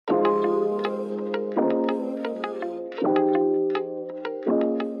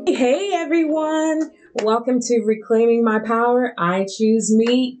Hey everyone, welcome to Reclaiming My Power, I Choose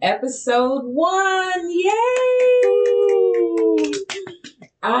Me, episode 1. Yay!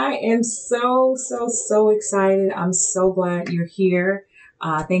 I am so excited. I'm so glad you're here.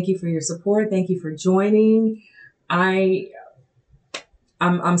 Thank you for your support. Thank you for joining. I'm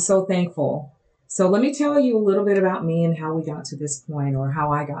so thankful. So let me tell you a little bit about me and how we got to this point, or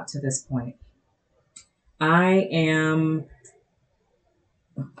how I got to this point.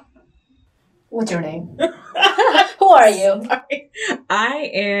 What's your name? Who are you?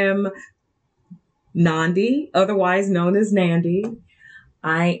 I am Nandi, otherwise known as Nandi.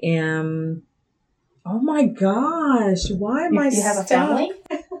 I am, oh my gosh, why am I You have a family?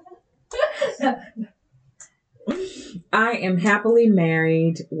 I am happily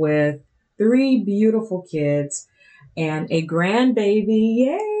married with 3 beautiful kids and a grandbaby.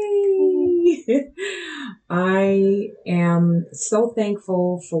 Yay! I am so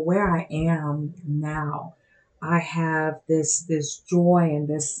thankful for where I am now. I have this joy and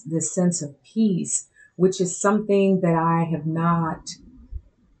this sense of peace, which is something that I have not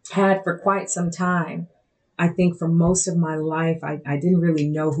had for quite some time. I think for most of my life, I didn't really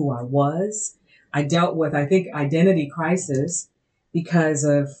know who I was. I dealt with, I think, identity crisis because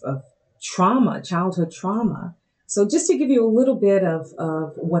of trauma, childhood trauma. So just to give you a little bit of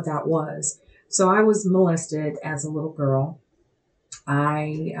what that was. So I was molested as a little girl.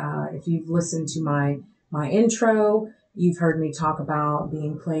 If you've listened to my intro, you've heard me talk about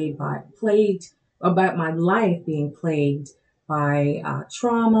being about my life being plagued by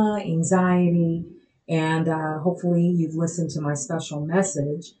trauma, anxiety, and hopefully you've listened to my special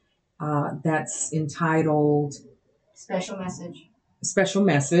message that's entitled Special Message. Special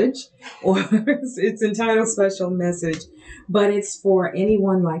Message, or it's entitled Special Message, but it's for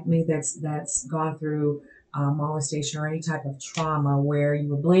anyone like me that's gone through molestation or any type of trauma where you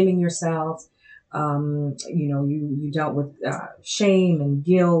were blaming yourself. You dealt with shame and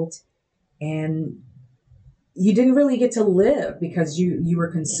guilt, and you didn't really get to live because you were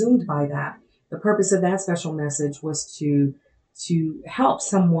consumed by that. The purpose of that special message was to help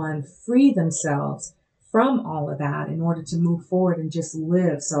someone free themselves from all of that in order to move forward and just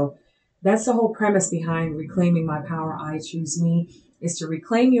live. So that's the whole premise behind Reclaiming My Power, I Choose Me, is to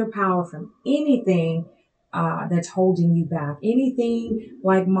reclaim your power from anything that's holding you back, anything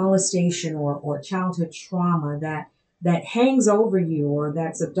like molestation or childhood trauma that hangs over you or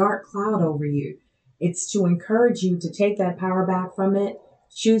that's a dark cloud over you. It's to encourage you to take that power back from it,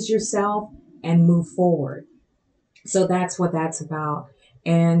 choose yourself, and move forward. So that's what that's about.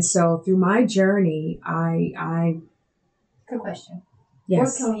 And so through my journey, Good question.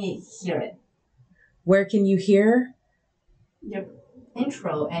 Yes. Where can we hear it? Where can you hear? Your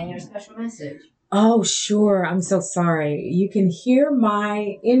intro and your special message. Oh, sure. I'm so sorry. You can hear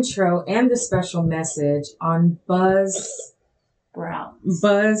my intro and the special message on Buzzsprouts.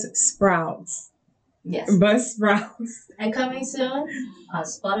 Yes. Buzzsprouts. And coming soon on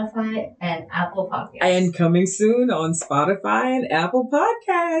Spotify and Apple Podcasts. And coming soon on Spotify and Apple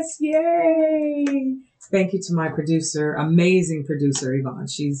Podcasts. Yay! Thank you to my producer, amazing producer, Yvonne.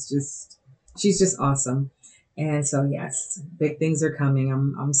 She's just awesome. And so, yes, big things are coming.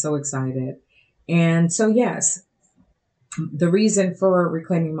 I'm so excited. And so, yes, the reason for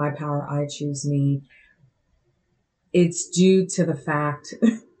Reclaiming My Power, I Choose Me, it's due to the fact.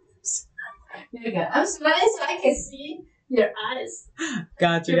 There you go. I'm smiling so I can see your eyes.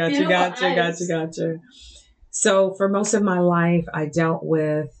 Gotcha. So for most of my life, I dealt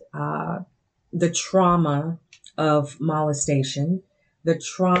with the trauma of molestation, the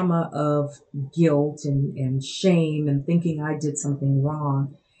trauma of guilt and shame and thinking I did something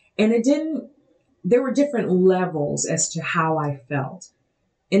wrong. And there were different levels as to how I felt.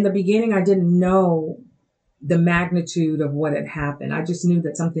 In the beginning, I didn't know the magnitude of what had happened. I just knew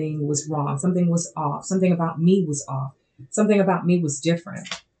that something was wrong. Something was off. Something about me was off. Something about me was different.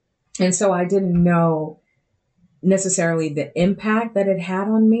 And so I didn't know necessarily the impact that it had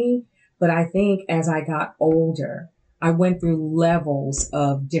on me. But I think as I got older, I went through levels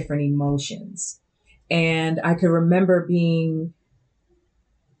of different emotions. And I could remember being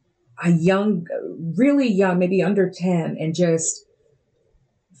really young, maybe under 10, and just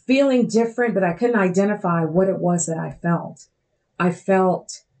feeling different, but I couldn't identify what it was that I felt. I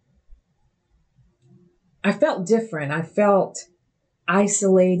felt different. I felt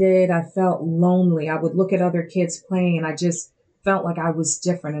isolated. I felt lonely. I would look at other kids playing and I just felt like I was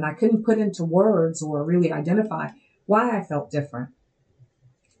different, and I couldn't put into words or really identify why I felt different.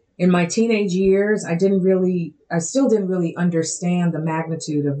 In my teenage years, I still didn't really understand the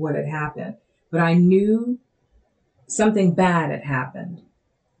magnitude of what had happened, but I knew something bad had happened.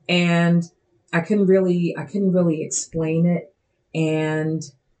 And I couldn't really explain it. And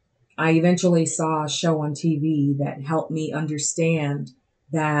I eventually saw a show on TV that helped me understand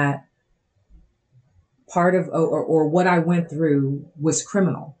that part of, or what I went through was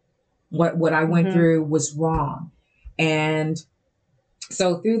criminal. What I went through was wrong. And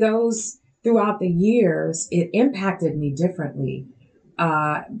so throughout the years, it impacted me differently.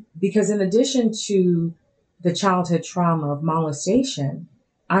 Because in addition to the childhood trauma of molestation,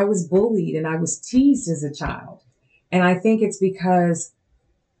 I was bullied and I was teased as a child. And I think it's because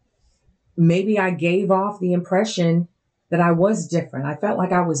maybe I gave off the impression that I was different. I felt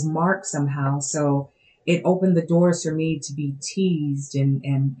like I was marked somehow. So it opened the doors for me to be teased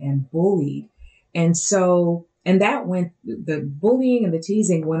and bullied. And so, and that went, the bullying and the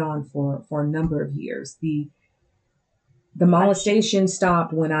teasing went on for a number of years. The molestation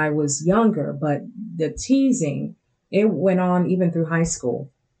stopped when I was younger, but the teasing, it went on even through high school.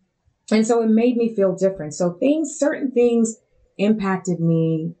 And so it made me feel different. So certain things impacted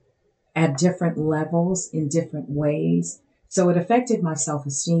me at different levels in different ways. So it affected my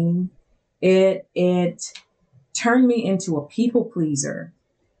self-esteem. It turned me into a people pleaser.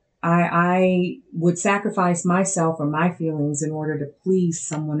 I would sacrifice myself or my feelings in order to please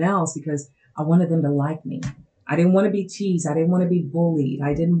someone else because I wanted them to like me. I didn't want to be teased. I didn't want to be bullied.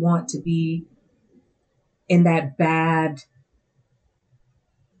 I didn't want to be in that bad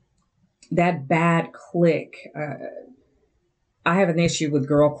clique. I have an issue with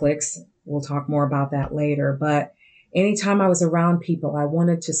girl cliques. We'll talk more about that later. But anytime I was around people, I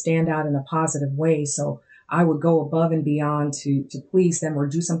wanted to stand out in a positive way. So I would go above and beyond to please them or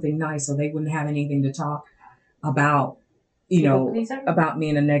do something nice so they wouldn't have anything to talk about, about me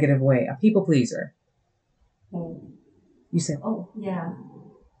in a negative way. A people pleaser. Oh. You said, oh, yeah.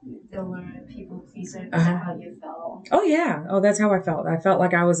 There were people pleaser. Is that how you felt? Oh, yeah. Oh, that's how I felt. I felt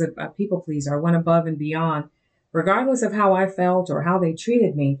like I was a people pleaser. I went above and beyond. Regardless of how I felt or how they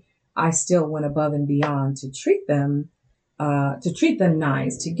treated me, I still went above and beyond to treat them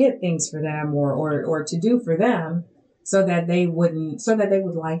nice, to get things for them or to do for them so that they would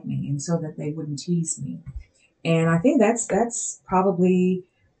like me and so that they wouldn't tease me. And I think that's probably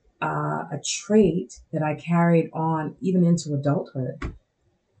a trait that I carried on even into adulthood.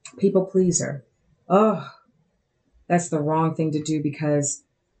 People pleaser. Oh, that's the wrong thing to do because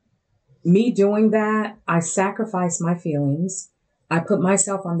me doing that, I sacrificed my feelings. I put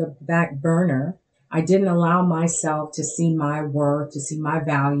myself on the back burner. I didn't allow myself to see my worth, to see my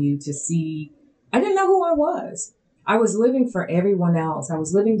value, I didn't know who I was. I was living for everyone else. I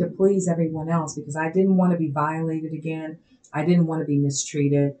was living to please everyone else because I didn't want to be violated again. I didn't want to be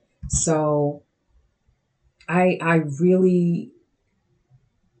mistreated. So I really,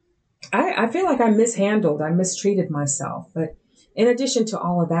 I feel like I mistreated myself. But in addition to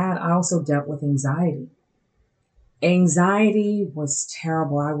all of that, I also dealt with anxiety. Anxiety was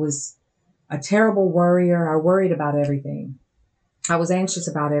terrible. I was a terrible worrier. I worried about everything. I was anxious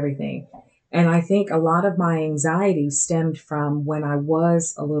about everything. And I think a lot of my anxiety stemmed from when I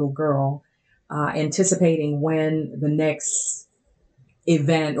was a little girl, anticipating when the next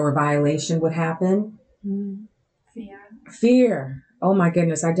event or violation would happen. Fear. Oh my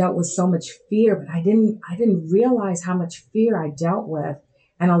goodness. I dealt with so much fear, but I didn't realize how much fear I dealt with.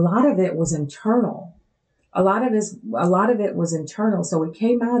 And a lot of it was internal. A lot of it was internal. So it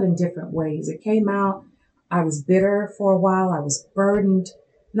came out in different ways. It came out, I was bitter for a while. I was burdened,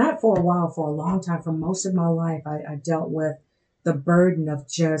 not for a while, for a long time. For most of my life, I dealt with the burden of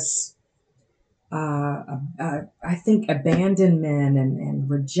just, I think abandonment and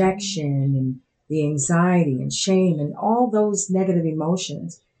rejection and the anxiety and shame and all those negative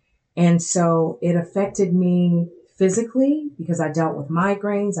emotions. And so it affected me physically because I dealt with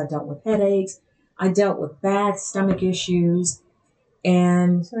migraines. I dealt with headaches. I dealt with bad stomach issues.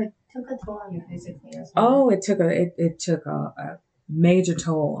 And so it took a toll on you physically as well? Oh, it took a major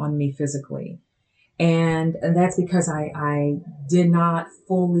toll on me physically. And that's because I did not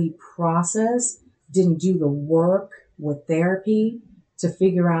fully process, didn't do the work with therapy to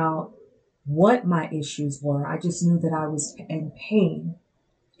figure out what my issues were. I just knew that I was in pain,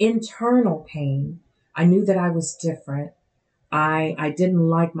 internal pain. I knew that I was different. I didn't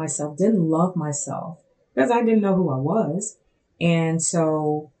like myself, didn't love myself because I didn't know who I was. And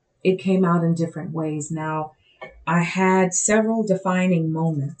so it came out in different ways. Now, I had several defining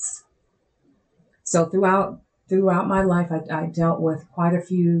moments. So throughout my life, I dealt with quite a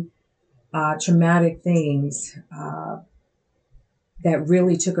few traumatic things that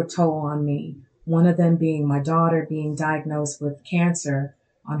really took a toll on me. One of them being my daughter being diagnosed with cancer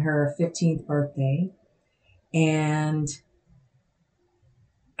on her 15th birthday. And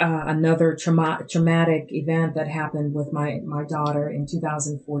another traumatic event that happened with my daughter in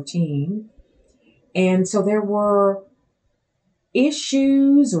 2014. And so there were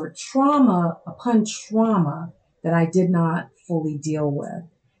issues or trauma upon trauma that I did not fully deal with.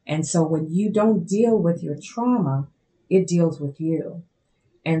 And so when you don't deal with your trauma, it deals with you.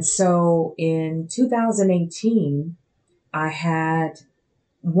 And so in 2018, I had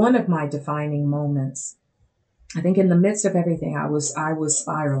one of my defining moments. I think in the midst of everything, I was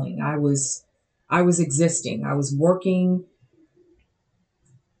spiraling. I was existing. I was working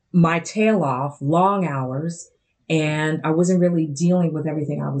my tail off, long hours, and I wasn't really dealing with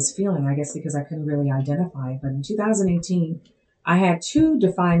everything I was feeling, I guess because I couldn't really identify it. But in 2018, I had two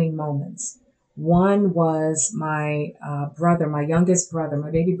defining moments. One was my brother, my youngest brother,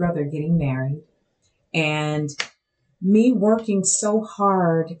 my baby brother getting married, and me working so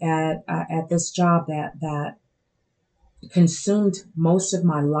hard at this job that consumed most of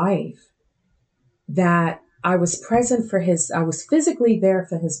my life, that I was present for I was physically there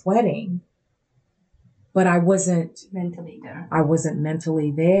for his wedding, but I wasn't mentally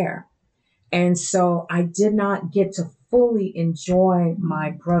there. And so I did not get to fully enjoy my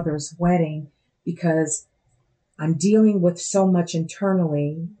brother's wedding because I'm dealing with so much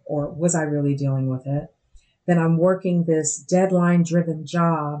internally, or was I really dealing with it? Then I'm working this deadline driven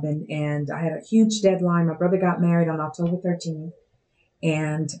job, and I had a huge deadline. My brother got married on October 13th.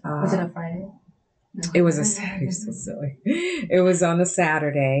 And was it a Friday? No. It was a Saturday. So silly. It was on a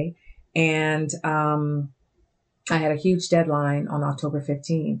Saturday, and I had a huge deadline on October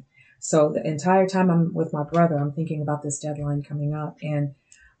 15th. So the entire time I'm with my brother, I'm thinking about this deadline coming up, and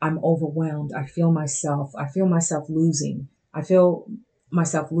I'm overwhelmed. I feel myself losing. I feel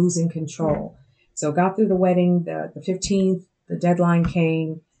myself losing control. So got through the wedding, the 15th, the deadline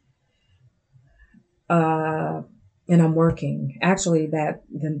came, and I'm working. Actually, the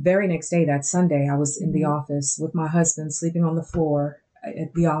very next day, that Sunday, I was in the office with my husband, sleeping on the floor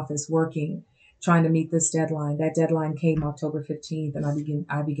at the office, working, trying to meet this deadline. That deadline came October 15th, and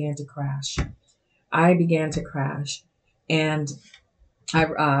I began to crash. And like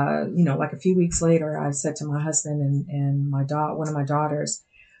a few weeks later, I said to my husband and one of my daughters,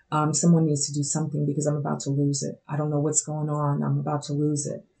 someone needs to do something because I'm about to lose it. I don't know what's going on. I'm about to lose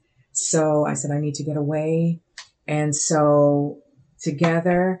it. So I said, I need to get away. And so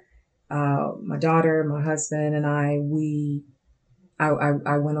together, my daughter, my husband, and I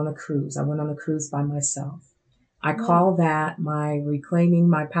went on a cruise. I went on a cruise by myself. I call that my reclaiming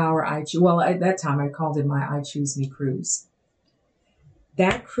my power. Well, at that time I called it my I Choose Me cruise.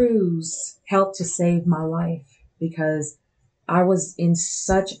 That cruise helped to save my life because I was in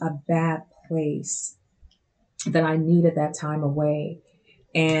such a bad place that I needed that time away.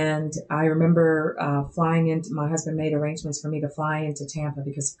 And I remember flying into, my husband made arrangements for me to fly into Tampa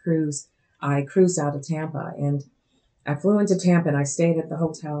because I cruised out of Tampa, and I flew into Tampa and I stayed at this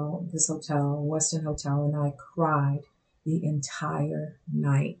hotel, Westin Hotel, and I cried the entire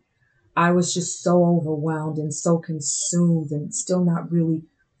night. I was just so overwhelmed and so consumed and still not really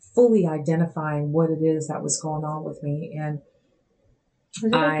fully identifying what it is that was going on with me. And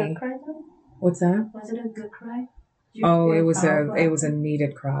was it a good cry though? What's that? Was it a good cry? It was a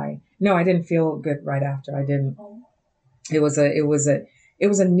needed cry. No, I didn't feel good right after. I didn't. Oh. It was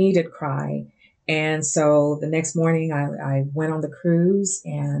a needed cry. And so the next morning I went on the cruise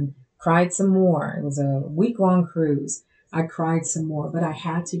and cried some more. It was a week-long cruise. I cried some more, but I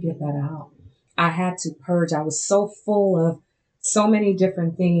had to get that out. I had to purge. I was so full of so many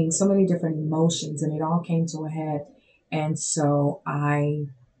different things, so many different emotions, and it all came to a head. And so I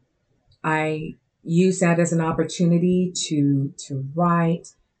used that as an opportunity to write,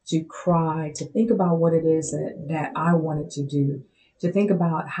 to cry, to think about what it is that I wanted to do, to think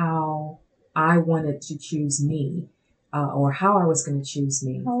about how I wanted to choose me, or how I was going to choose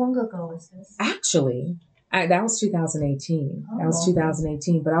me. How long ago was this? Actually, that was 2018. That was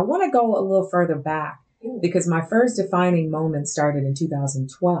 2018. But I want to go a little further back because my first defining moment started in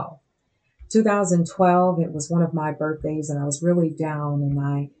 2012. 2012, it was one of my birthdays, and I was really down, and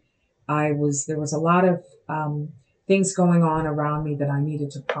there was a lot of things going on around me that I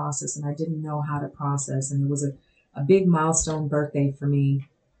needed to process, and I didn't know how to process. And it was a big milestone birthday for me.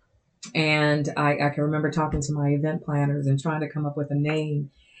 And I can remember talking to my event planners and trying to come up with a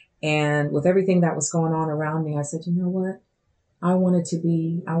name. And with everything that was going on around me, I said, you know what? I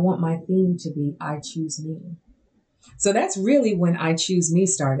want my theme to be I Choose Me. So that's really when I Choose Me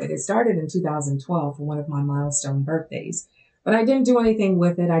started. It started in 2012 for one of my milestone birthdays. But I didn't do anything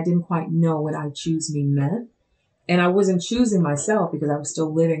with it. I didn't quite know what I Choose Me meant. And I wasn't choosing myself because I was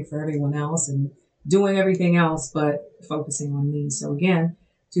still living for everyone else and doing everything else but focusing on me. So again,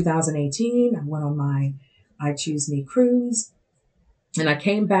 2018, I went on my I Choose Me cruise, and I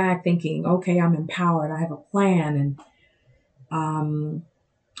came back thinking, okay, I'm empowered. I have a plan, and I'm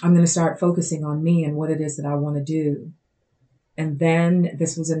going to start focusing on me and what it is that I want to do. And then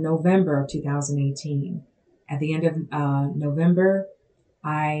this was in November of 2018. At the end of November,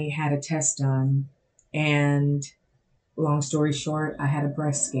 I had a test done, and long story short, I had a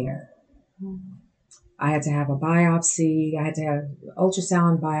breast scare. I had to have a biopsy. I had to have an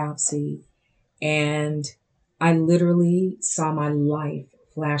ultrasound biopsy, and I literally saw my life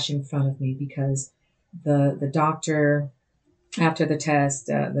flash in front of me because the doctor, after the test,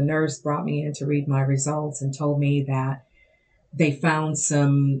 the nurse brought me in to read my results and told me that they found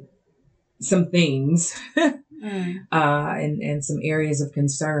some things and some areas of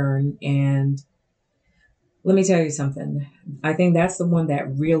concern. And let me tell you something. I think that's the one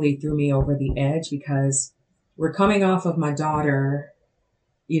that really threw me over the edge, because we're coming off of my daughter,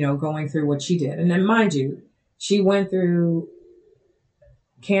 going through what she did. And then, mind you, she went through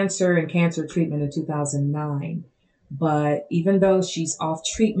cancer and cancer treatment in 2009. But even though she's off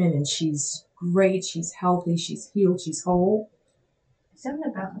treatment and she's great, she's healthy, she's healed, she's whole,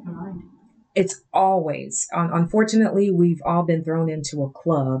 something about her mind. It's always, unfortunately, we've all been thrown into a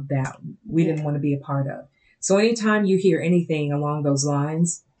club that we didn't want to be a part of. So anytime you hear anything along those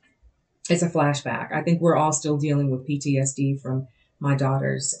lines, it's a flashback. I think we're all still dealing with PTSD from my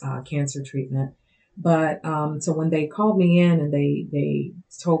daughter's cancer treatment. But so when they called me in and they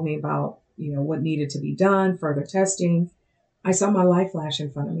told me about, what needed to be done, further testing, I saw my life flash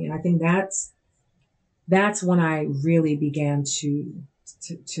in front of me. And I think that's when I really began to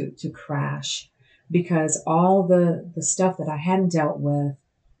crash, because all the stuff that I hadn't dealt with,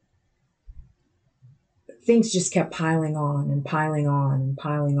 things just kept piling on and piling on and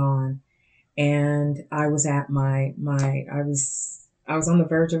piling on. And I was at I was on the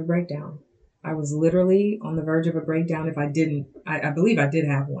verge of a breakdown. I was literally on the verge of a breakdown. If I didn't, I believe I did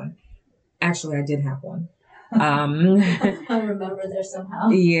have one. Actually, I did have one. I remember there somehow.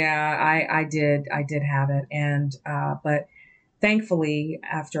 Yeah, I did have it. And, but thankfully,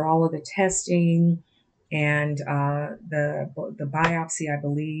 after all of the testing and, the biopsy, I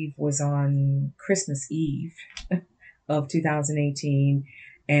believe, was on Christmas Eve of 2018.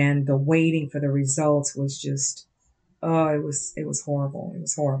 And the waiting for the results was just, it was horrible. It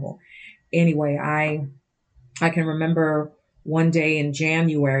was horrible. Anyway, I can remember one day in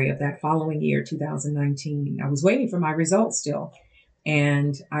January of that following year, 2019, I was waiting for my results still.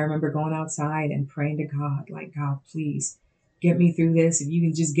 And I remember going outside and praying to God, like, God, please get me through this. If you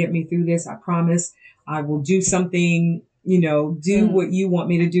can just get me through this, I promise I will do something, do what you want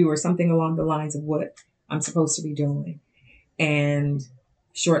me to do, or something along the lines of what I'm supposed to be doing. And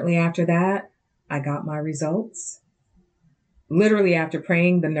shortly after that, I got my results. Literally after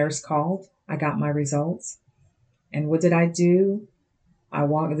praying, the nurse called. I got my results. And what did I do? I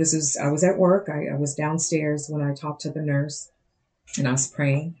was at work. I was downstairs when I talked to the nurse, and I was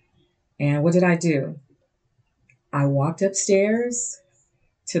praying. And what did I do? I walked upstairs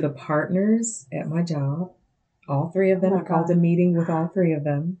to the partners at my job, all three of them. I called a meeting with all three of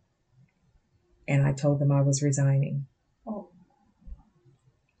them, and I told them I was resigning.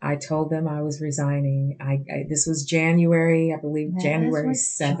 I told them I was resigning. This was January, I believe, January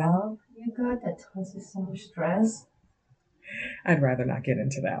 7th. You got that causes so much stress. I'd rather not get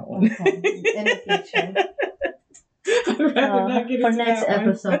into that one. Okay. In the future. I'd rather not get into for next that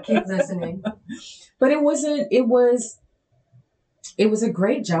episode, one. keep listening. But it was a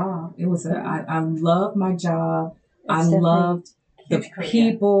great job. I loved my job. I loved the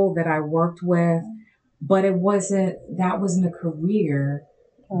people that I worked with, but that wasn't a career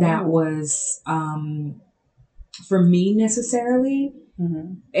that was, for me necessarily.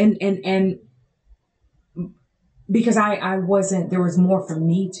 Mm-hmm. And because I wasn't, there was more for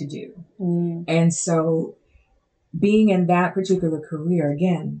me to do. Mm. And so being in that particular career,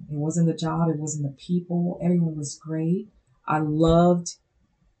 again, it wasn't the job, it wasn't the people. Everyone was great. I loved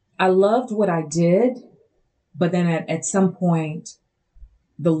what I did, but then at some point,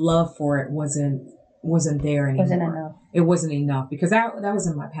 the love for it wasn't there anymore. Wasn't enough. It wasn't enough, because that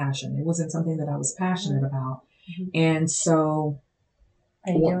wasn't my passion. It wasn't something that I was passionate about. Mm-hmm. And so,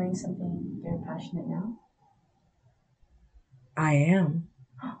 are you doing something very passionate now? I am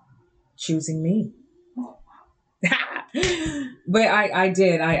choosing me. But I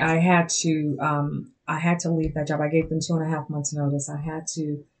did. I had to leave that job. I gave them 2.5 months notice. I had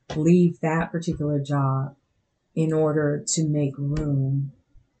to leave that particular job in order to make room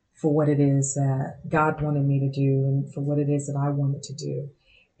for what it is that God wanted me to do, and for what it is that I wanted to do.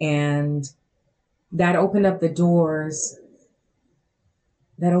 And that opened up the doors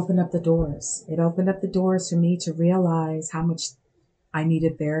that opened up the doors. It opened up the doors for me to realize how much I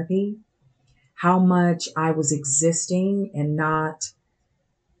needed therapy, how much I was existing and not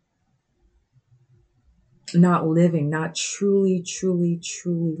living, not truly, truly,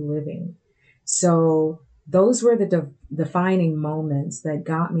 truly living. So those were the defining moments that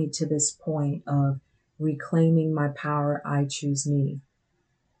got me to this point of reclaiming my power. I choose me.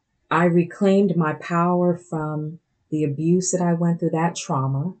 I reclaimed my power from the abuse that I went through, that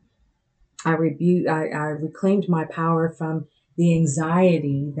trauma. I reclaimed my power from the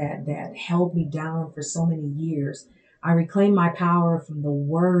anxiety that held me down for so many years. I reclaimed my power from the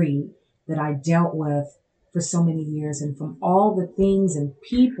worry that I dealt with for so many years, and from all the things and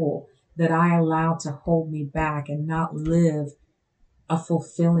people that I allowed to hold me back and not live a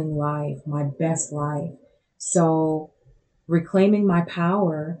fulfilling life, my best life. So reclaiming my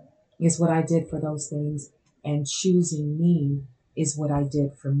power is what I did for those things, and choosing me is what I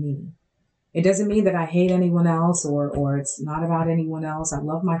did for me. It doesn't mean that I hate anyone else, or it's not about anyone else. I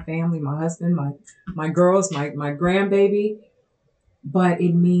love my family, my husband, my girls, my grandbaby. But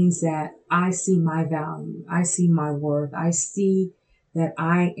it means that I see my value. I see my worth. I see that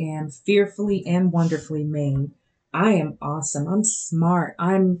I am fearfully and wonderfully made. I am awesome. I'm smart.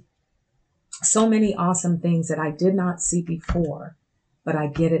 I'm so many awesome things that I did not see before, but I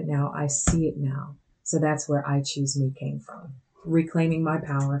get it now. I see it now. So that's where I choose me came from. Reclaiming my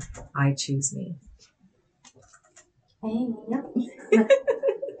power. I choose me. Hey, yeah.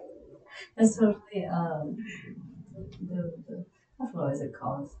 That's totally the what is it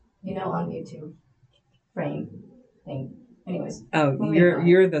called? You know, on YouTube frame thing. Anyways. Oh,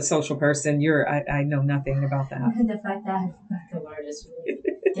 you're the social person. I know nothing about that. The fact that I forgot the word is really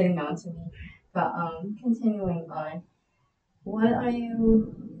getting on to me. But continuing on, what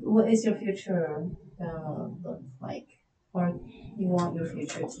is your future gonna look like? Or you want your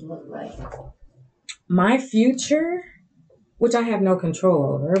future to look like? My future, which I have no control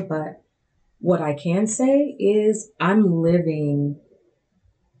over, but what I can say is I'm living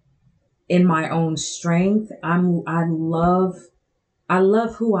in my own strength. I love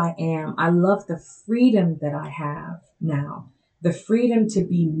who I am. I love the freedom that I have now. The freedom to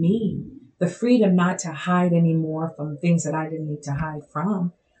be me. The freedom not to hide anymore from things that I didn't need to hide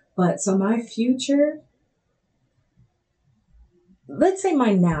from. But so my future, let's say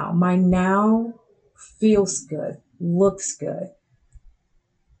my now feels good, looks good.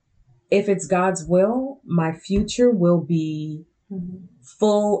 If it's God's will, my future will be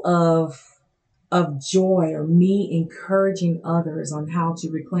full of joy, or me encouraging others on how to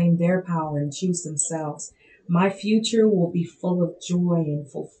reclaim their power and choose themselves. My future will be full of joy and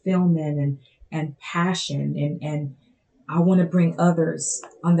fulfillment and passion, and I want to bring others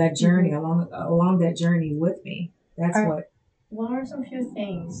on that journey, along that journey with me. That's What are some few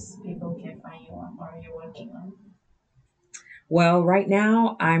things people can find you on, or you're working on? Well, right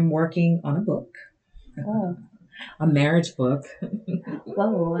now I'm working on a book. Oh. A marriage book.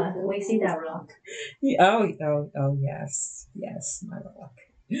 Whoa, we see that rock. Oh, yes, my rock.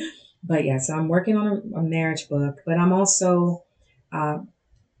 But yeah, so I'm working on a marriage book, but I'm also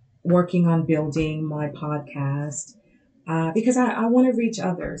working on building my podcast because I want to reach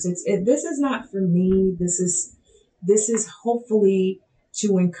others. This is not for me. This is hopefully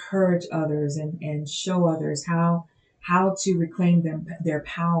to encourage others and show others how to reclaim their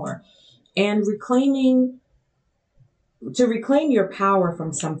power, and to reclaim your power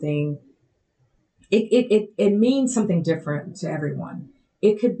from something. It means something different to everyone.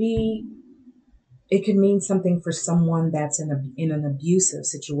 It could mean something for someone that's in an abusive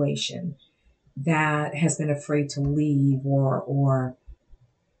situation, that has been afraid to leave, or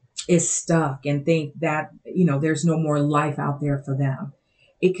is stuck and think that, there's no more life out there for them.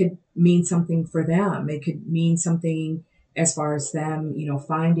 It could mean something for them. It could mean something as far as them,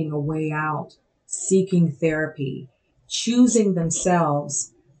 finding a way out, seeking therapy, choosing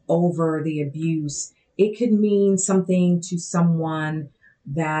themselves over the abuse. It could mean something to someone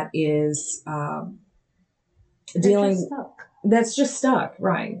that is dealing, that's just stuck,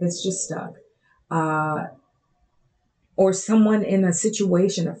 right? That's just stuck. Or someone in a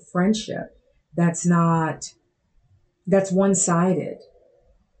situation of friendship that's one-sided.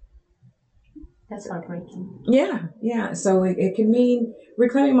 That's heartbreaking. Yeah. So it can mean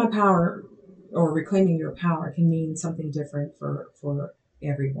reclaiming my power, or reclaiming your power can mean something different for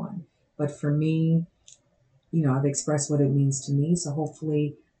everyone. But for me, I've expressed what it means to me. So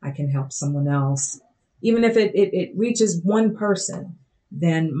hopefully I can help someone else. Even if it reaches one person,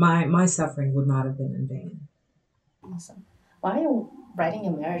 then my suffering would not have been in vain. Awesome. Why are you writing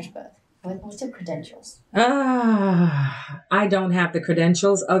a marriage book? What's your credentials? I don't have the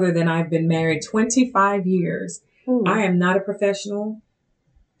credentials other than I've been married 25 years. Ooh. I am not a professional,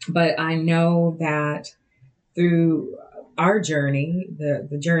 but I know that through our journey,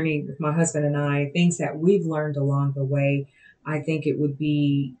 the journey with my husband and I, things that we've learned along the way, I think it would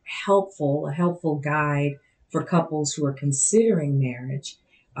be a helpful guide for couples who are considering marriage.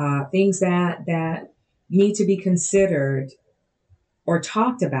 Things that need to be considered or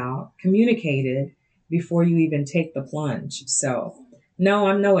talked about, communicated before you even take the plunge. So, no,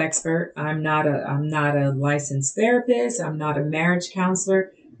 I'm no expert. I'm not a licensed therapist. I'm not a marriage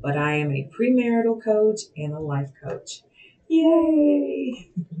counselor, but I am a premarital coach and a life coach.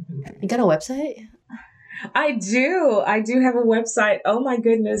 Yay! You got a website? I do. I do have a website. Oh my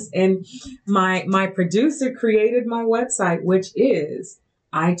goodness. And my producer created my website, which is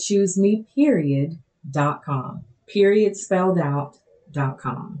ichoosemeperiod.com. Period spelled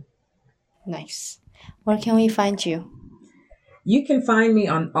out.com. Nice. Where can we find you? You can find me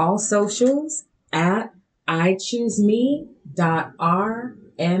on all socials at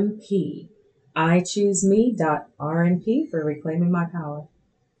ichooseme.rmp. ichooseme.rmp for reclaiming my power.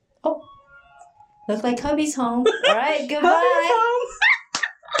 Oh, looks like hubby's home. All right, goodbye. Hubby's home.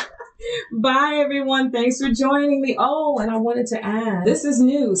 Bye, everyone. Thanks for joining me. Oh, and I wanted to add, this is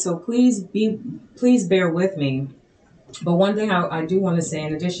new, so please bear with me. But one thing I do want to say,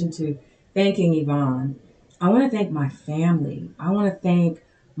 in addition to thanking Yvonne, I want to thank my family. I want to thank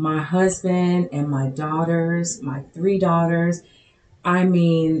my husband and my daughters, my 3 daughters. I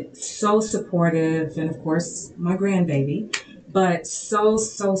mean, so supportive, and of course, my grandbaby, but so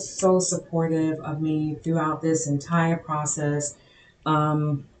supportive of me throughout this entire process,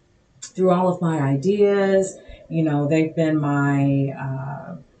 through all of my ideas. You know, they've been my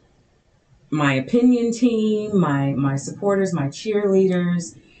opinion team, my supporters, my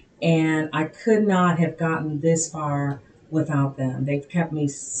cheerleaders, and I could not have gotten this far without them. They've kept me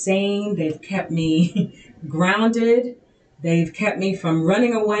sane. They've kept me grounded. They've kept me from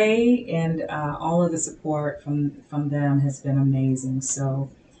running away, and all of the support from them has been amazing.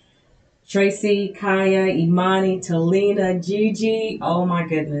 So Tracy, Kaya, Imani, Talina, Gigi, oh my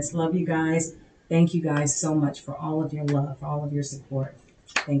goodness, love you guys. Thank you guys so much for all of your love, for all of your support.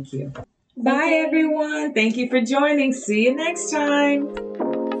 Thank you. Bye, everyone. Thank you for joining. See you next time.